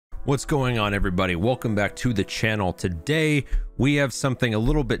What's going on, everybody? Welcome back to the channel. Today we have something a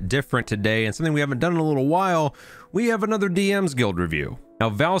little bit different today, and something we haven't done in a little while. We have another DM's Guild review.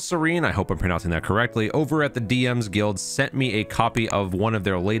 Now, Val Serene, I hope I'm pronouncing that correctly, over at the DM's Guild sent me a copy of one of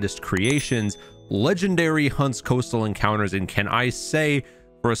their latest creations, Legendary Hunts Coastal Encounters, and can I say,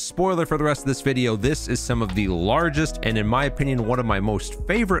 for a spoiler for the rest of this video, this is some of the largest and, in my opinion, one of my most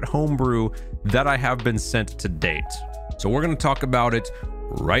favorite homebrew that I have been sent to date. So we're going to talk about it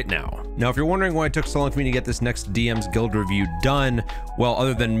right now. Now, if you're wondering why it took so long for me to get this next DM's Guild review done, well,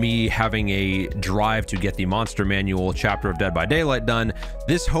 other than me having a drive to get the Monster Manual chapter of Dead by Daylight done,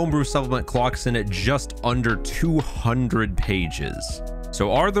 this homebrew supplement clocks in at just under 200 pages.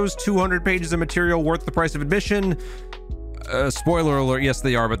 So are those 200 pages of material worth the price of admission? Spoiler alert, yes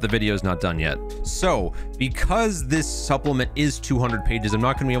they are, but the video is not done yet. So because this supplement is 200 pages, I'm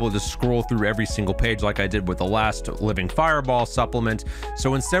not going to be able to scroll through every single page like I did with the last Living Fireball supplement.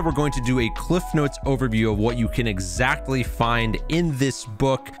 So instead we're going to do a Cliff Notes overview of what you can exactly find in this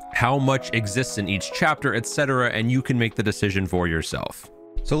book, how much exists in each chapter, etc., and you can make the decision for yourself.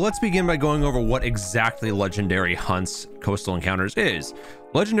 So let's begin by going over what exactly Legendary Hunts Coastal Encounters is.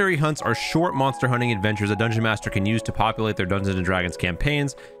 Legendary Hunts are short monster hunting adventures a dungeon master can use to populate their Dungeons & Dragons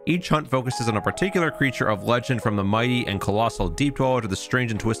campaigns. Each hunt focuses on a particular creature of legend, from the mighty and colossal Deep Dweller to the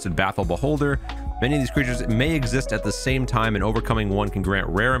strange and twisted Baffle Beholder. Many of these creatures may exist at the same time, and overcoming one can grant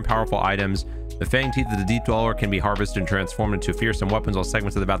rare and powerful items. The fanged teeth of the Deep Dweller can be harvested and transformed into fearsome weapons, while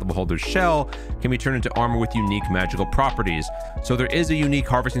segments of the Baffle Beholder's shell can be turned into armor with unique magical properties. So there is a unique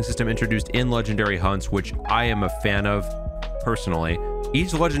harvesting system introduced in Legendary Hunts, which I am a fan of personally.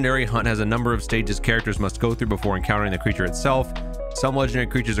 Each legendary hunt has a number of stages characters must go through before encountering the creature itself. Some legendary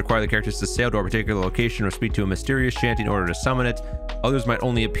creatures require the characters to sail to a particular location or speak to a mysterious shanty in order to summon it. Others might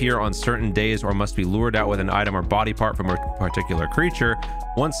only appear on certain days or must be lured out with an item or body part from a particular creature.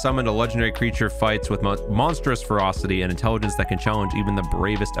 Once summoned, a legendary creature fights with monstrous ferocity and intelligence that can challenge even the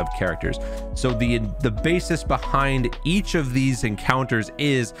bravest of characters. So the basis behind each of these encounters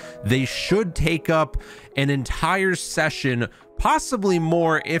is they should take up an entire session, possibly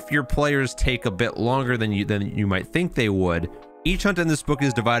more if your players take a bit longer than you might think they would. Each hunt in this book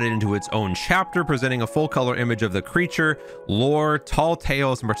is divided into its own chapter, presenting a full color image of the creature, lore, tall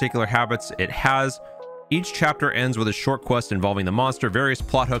tales, and particular habits it has. Each chapter ends with a short quest involving the monster, various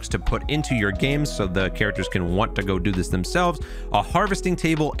plot hooks to put into your games so the characters can want to go do this themselves, a harvesting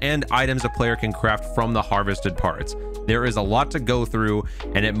table, and items a player can craft from the harvested parts. There is a lot to go through,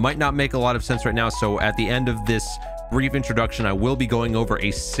 and it might not make a lot of sense right now, so at the end of this brief introduction, I will be going over a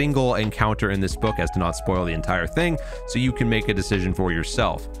single encounter in this book as to not spoil the entire thing, so you can make a decision for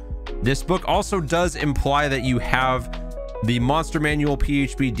yourself. This book also does imply that you have the Monster Manual,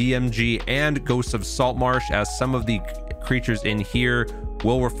 PHB, DMG, and Ghosts of Saltmarsh, as some of the creatures in here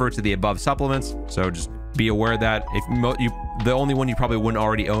will refer to the above supplements, so just be aware that if the only one you probably wouldn't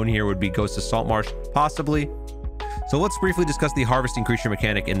already own here would be Ghosts of Saltmarsh, possibly. So let's briefly discuss the harvesting creature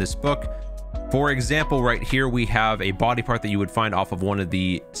mechanic in this book. For example, right here we have a body part that you would find off of one of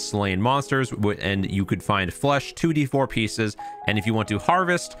the slain monsters, and you could find flesh, 2d4 pieces, and if you want to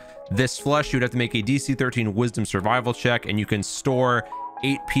harvest this flesh, you'd have to make a DC 13 Wisdom Survival check, and you can store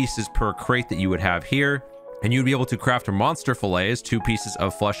 8 pieces per crate that you would have here. And you'd be able to craft monster fillets. 2 pieces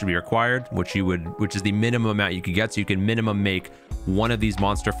of flesh would be required, which is the minimum amount you could get. So you can minimum make one of these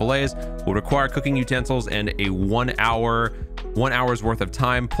monster fillets. Will require cooking utensils and a 1 hour's worth of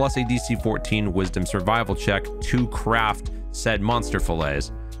time, plus a DC 14 Wisdom Survival check to craft said monster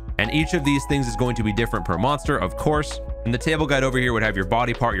fillets. And each of these things is going to be different per monster, of course. And the table guide over here would have your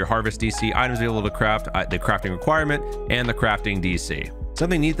body part, your harvest DC, items available to craft, the crafting requirement, and the crafting DC.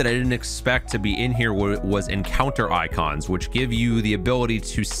 Something neat that I didn't expect to be in here was encounter icons, which give you the ability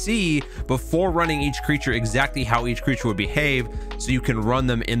to see before running each creature exactly how each creature would behave, so you can run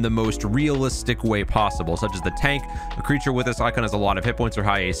them in the most realistic way possible, such as the tank. A creature with this icon has a lot of hit points or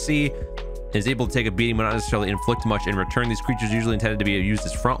high AC, is able to take a beating but not necessarily inflict much in return. These creatures are usually intended to be used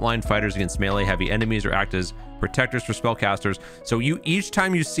as frontline fighters against melee heavy enemies or act as protectors for spellcasters. So each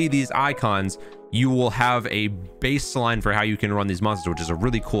time you see these icons, you will have a baseline for how you can run these monsters, which is a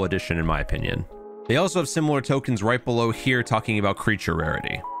really cool addition in my opinion. They also have similar tokens right below here talking about creature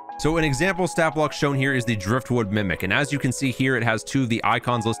rarity. So an example stat block shown here is the Driftwood Mimic, and as you can see here, it has 2 of the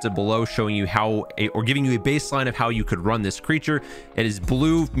icons listed below showing you or giving you a baseline of how you could run this creature. It is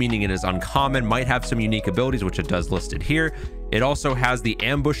blue, meaning it is uncommon, might have some unique abilities, which it does listed here. It also has the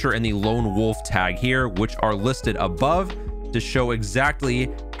Ambusher and the Lone Wolf tag here, which are listed above to show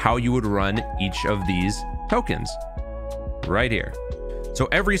exactly how you would run each of these tokens right here. So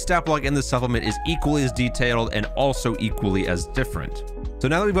every stat block in the supplement is equally as detailed and also equally as different. So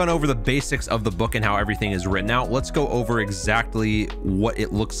now that we've gone over the basics of the book and how everything is written out, let's go over exactly what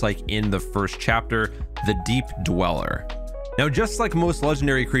it looks like in the first chapter, the Deep Dweller. Now, just like most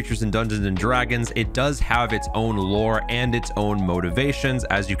legendary creatures in Dungeons and Dragons, it does have its own lore and its own motivations,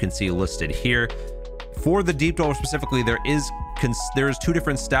 as you can see listed here. For the Deep Dweller specifically, there's 2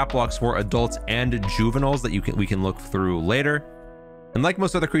 different stat blocks for adults and juveniles that we can look through later. And like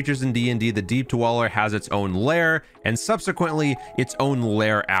most other creatures in D&D, the Deep Dweller has its own lair and subsequently its own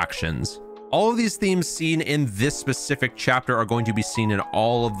lair actions. All of these themes seen in this specific chapter are going to be seen in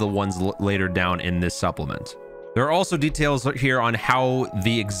all of the ones later down in this supplement. There are also details here on how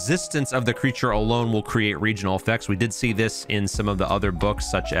the existence of the creature alone will create regional effects. We did see this in some of the other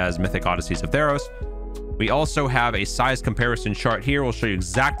books, such as Mythic Odysseys of Theros. We also have a size comparison chart here. We'll show you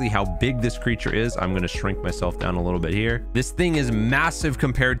exactly how big this creature is. I'm going to shrink myself down a little bit here. This thing is massive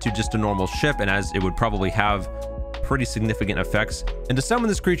compared to just a normal ship, and as it would probably have pretty significant effects. And to summon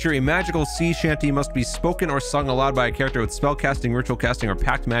this creature, a magical sea shanty must be spoken or sung aloud by a character with spellcasting, ritual casting, or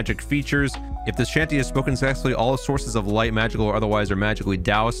packed magic features. If the shanty is spoken successfully, all sources of light, magical or otherwise, are magically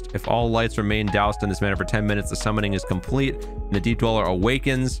doused. If all lights remain doused in this manner for 10 minutes, the summoning is complete, and the Deep Dweller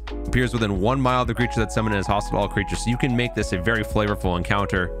awakens, appears within 1 mile of the creature that's summoned, and is hostile to all creatures. So you can make this a very flavorful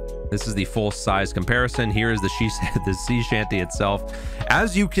encounter. This is the full size comparison. Here is the sea shanty itself.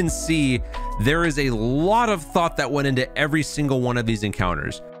 As you can see, there is a lot of thought that went into every single one of these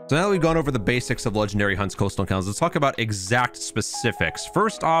encounters. So now that we've gone over the basics of Legendary Hunt's coastal encounters, let's talk about exact specifics.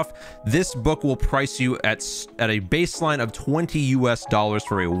 First off, this book will price you at a baseline of $20 US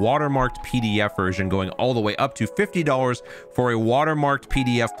for a watermarked PDF version, going all the way up to $50 for a watermarked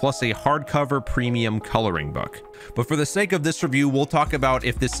PDF plus a hardcover premium coloring book. But for the sake of this review, we'll talk about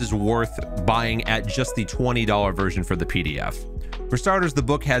if this is worth buying at just the $20 version for the PDF. For starters, the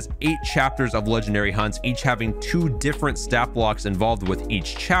book has 8 chapters of legendary hunts, each having 2 different stat blocks involved with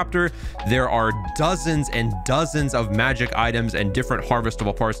each chapter. There are dozens and dozens of magic items and different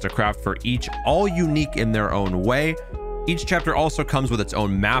harvestable parts to craft for each, all unique in their own way. Each chapter also comes with its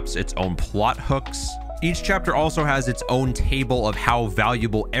own maps, its own plot hooks. Each chapter also has its own table of how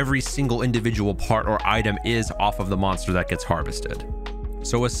valuable every single individual part or item is off of the monster that gets harvested.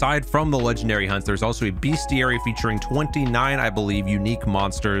 So aside from the legendary hunts, there's also a bestiary featuring 29, I believe, unique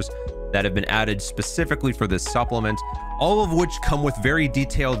monsters that have been added specifically for this supplement, all of which come with very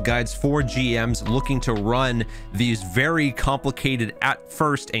detailed guides for GMs looking to run these very complicated at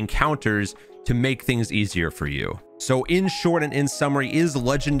first encounters to make things easier for you. So in short and in summary, is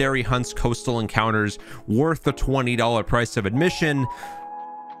Legendary Hunt's Coastal Encounters worth the $20 price of admission?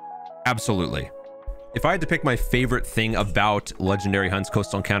 Absolutely. If I had to pick my favorite thing about Legendary Hunt's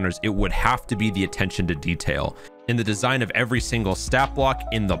Coastal Encounters, it would have to be the attention to detail. In the design of every single stat block,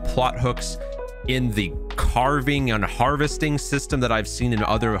 in the plot hooks, in the carving and harvesting system that I've seen in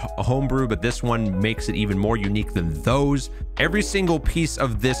other homebrew, but this one makes it even more unique than those. Every single piece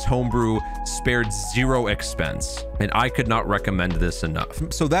of this homebrew spared 0 expense, and I could not recommend this enough.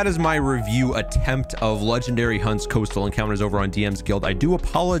 So that is my review attempt of Legendary Hunt's Coastal Encounters over on DM's Guild. I do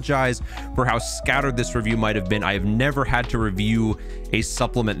apologize for how scattered this review might have been. I have never had to review a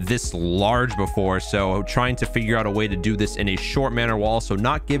supplement this large before, so trying to figure out a way to do this in a short manner while also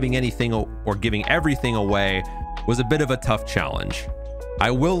not giving anything or giving everything away was a bit of a tough challenge. I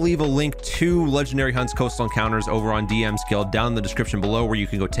will leave a link to Legendary Hunt's Coastal Encounters over on DM's Guild down in the description below, where you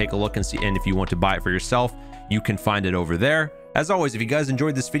can go take a look and see, and if you want to buy it for yourself, you can find it over there. As always, if you guys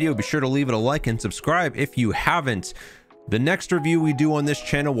enjoyed this video, be sure to leave it a like and subscribe if you haven't. The next review we do on this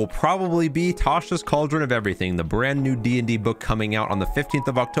channel will probably be Tasha's Cauldron of Everything, the brand new D&D book coming out on the 15th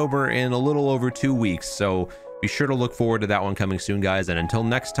of October in a little over 2 weeks. So be sure to look forward to that one coming soon, guys. And until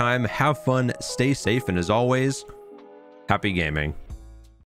next time, have fun, stay safe, and as always, happy gaming.